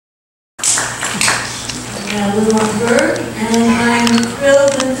Madeline Artenberg, and I'm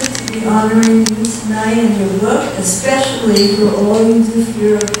thrilled, Linda, to be honoring you tonight and your book, especially for all you do for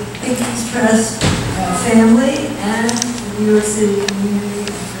your Pinky's Press family and the New York City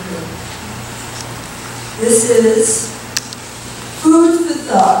community. This is Food for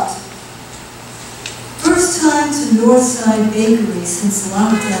Thought. First time to Northside Bakery since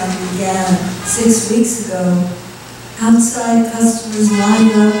lockdown began 6 weeks ago. Outside customers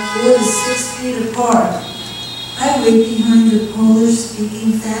lined up 4 to 6 feet apart. I wait behind a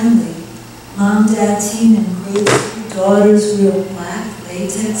Polish-speaking family. Mom, Dad, teen, and grade 2 daughters wear black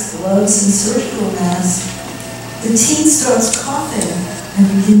latex gloves and surgical masks. The teen starts coughing and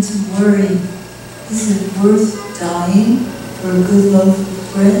begin to worry. Is it worth dying for a good loaf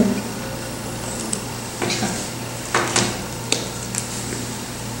of bread?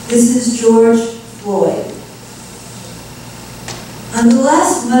 This is George Floyd. On the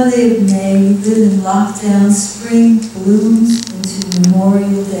last Monday of May, we lived in lockdown. Spring blooms into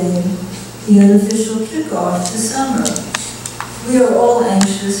Memorial Day, the unofficial kickoff to summer. We are all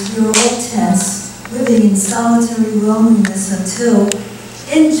anxious, we are all tense, living in solitary loneliness until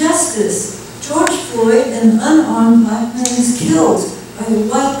injustice. George Floyd, an unarmed black man, is killed by a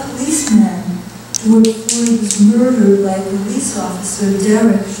white policeman. George Floyd was murdered by police officer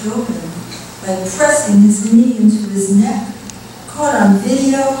Derek Chauvin by pressing his knee into his neck. Caught on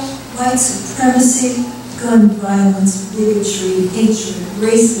video, white supremacy, gun violence, bigotry, hatred,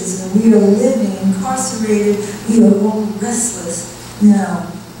 racism. We are living incarcerated. We are all restless.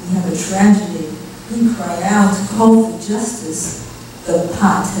 Now we have a tragedy. We cry out, call for justice. The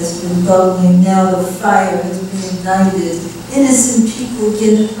pot has been bubbling. Now the fire has been ignited. Innocent people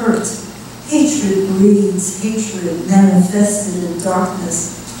get hurt. Hatred breeds, hatred manifested in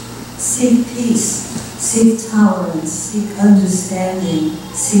darkness. Seek peace. Seek tolerance, seek understanding,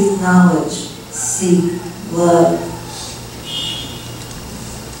 seek knowledge, seek love.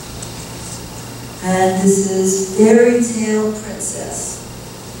 And this is Fairytale Princess.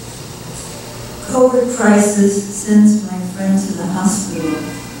 COVID crisis sends my friend to the hospital.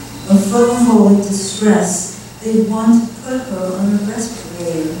 A phone call in distress. They want to put her on a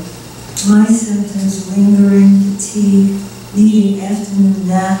respirator. My symptoms: lingering fatigue, needing afternoon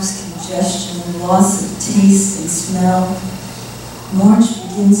naps, congestion, and loss of taste and smell. March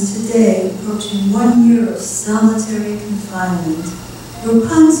begins today, approaching 1 year of solitary confinement.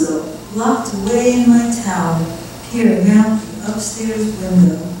 Rapunzel, locked away in my tower, peering out the upstairs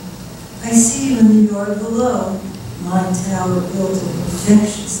window. I see you in the yard below, my tower built of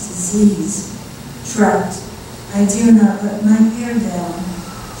infectious disease. Trapped, I dare not let my hair down.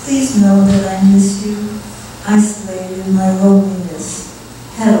 Please know that I miss you, isolated in my loneliness,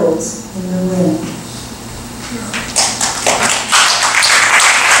 petals in the wind.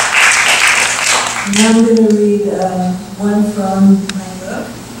 And I'm going to read one from my book,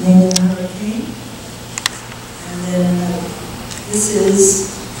 named Hurricane. And then this is,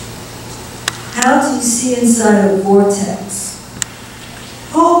 how do you see inside a vortex?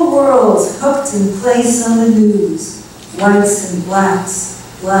 Whole worlds hooked in place on the news, whites and blacks,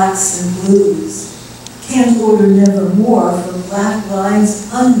 blacks and blues. Can't order nevermore for black lives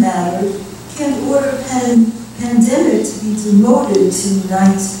unmattered. Can't order pandemic to be demoted to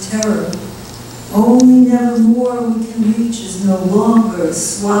night's terror. Only nevermore we can reach is no longer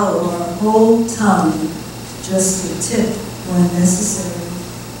swallow our whole tongue, just the tip when necessary.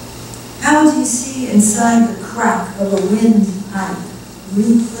 How do you see inside the crack of a windpipe,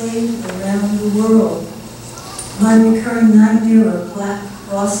 replayed around the world? My recurring nightmare of black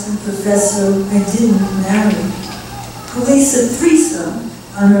Boston professor I didn't marry. Police a threesome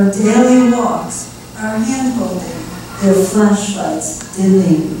on our daily walks, our hand-holding, their flashlights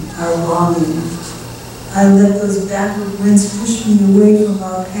dimming our longing. I let those backward winds push me away from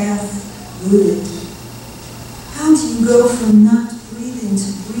our path, rooted. How do you go from not breathing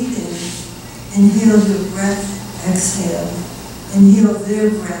to breathing? Inhale your breath, exhale. Inhale their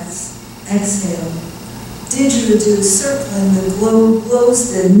breaths, exhale. Didgeridoo circling the globe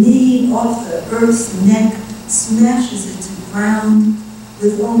blows the knee off the earth's neck, smashes it to ground.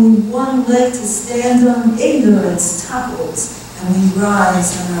 With only one leg to stand on, ignorance topples, and we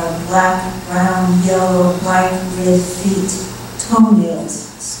rise on our black, brown, yellow, white, red feet, toenails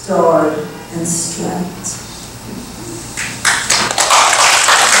starred and striped.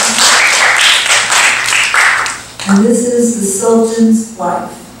 And this is the Sultan's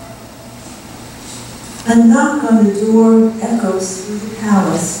wife. A knock on the door echoes through the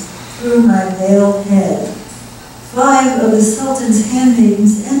palace, through my veiled head. 5 of the Sultan's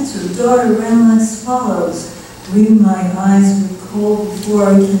handmaidens enter, dart around like swallows, ring my eyes with cold before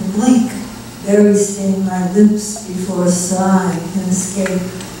I can blink. berry stain my lips before a sigh can escape.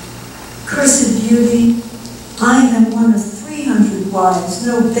 Cursed beauty, I am one of 300 wives,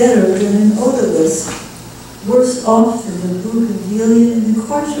 no better than an odorless, worse off than the bougainvillea in the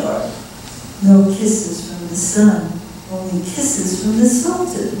courtyard. No kisses from the sun, only kisses from the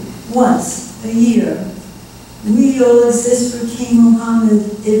Sultan, once a year. We all exist for King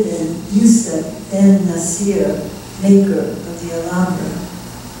Mohammed ibn Yusuf ben Nasir, maker of the Alhambra.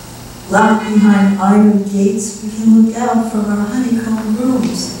 Locked behind iron gates, we can look out from our honeycomb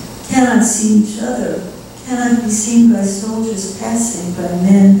rooms, cannot see each other, cannot be seen by soldiers passing, by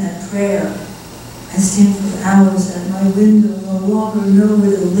men at prayer. I stand for hours at my window, no longer know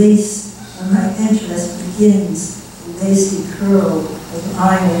where the lace on my headdress begins, the lacy curl of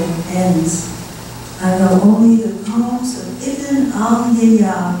iron ends. I know only the poems of Ibn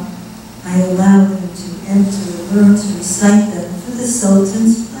al-Hayyan. I allow them to enter, learn to recite them for the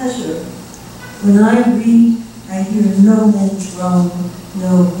Sultan's pleasure. When I read, I hear no men groan,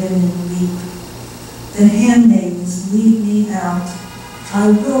 no women weep. The handmaidens lead me out. I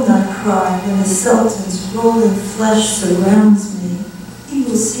will not cry when the Sultan's rolling flesh surrounds me. He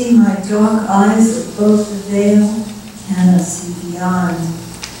will see my dark eyes above the veil, cannot see beyond.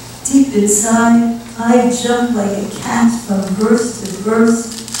 Deep inside, I jump like a cat from verse to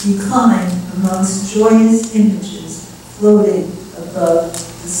verse, recline amongst joyous images floating above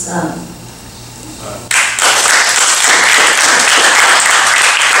the sun.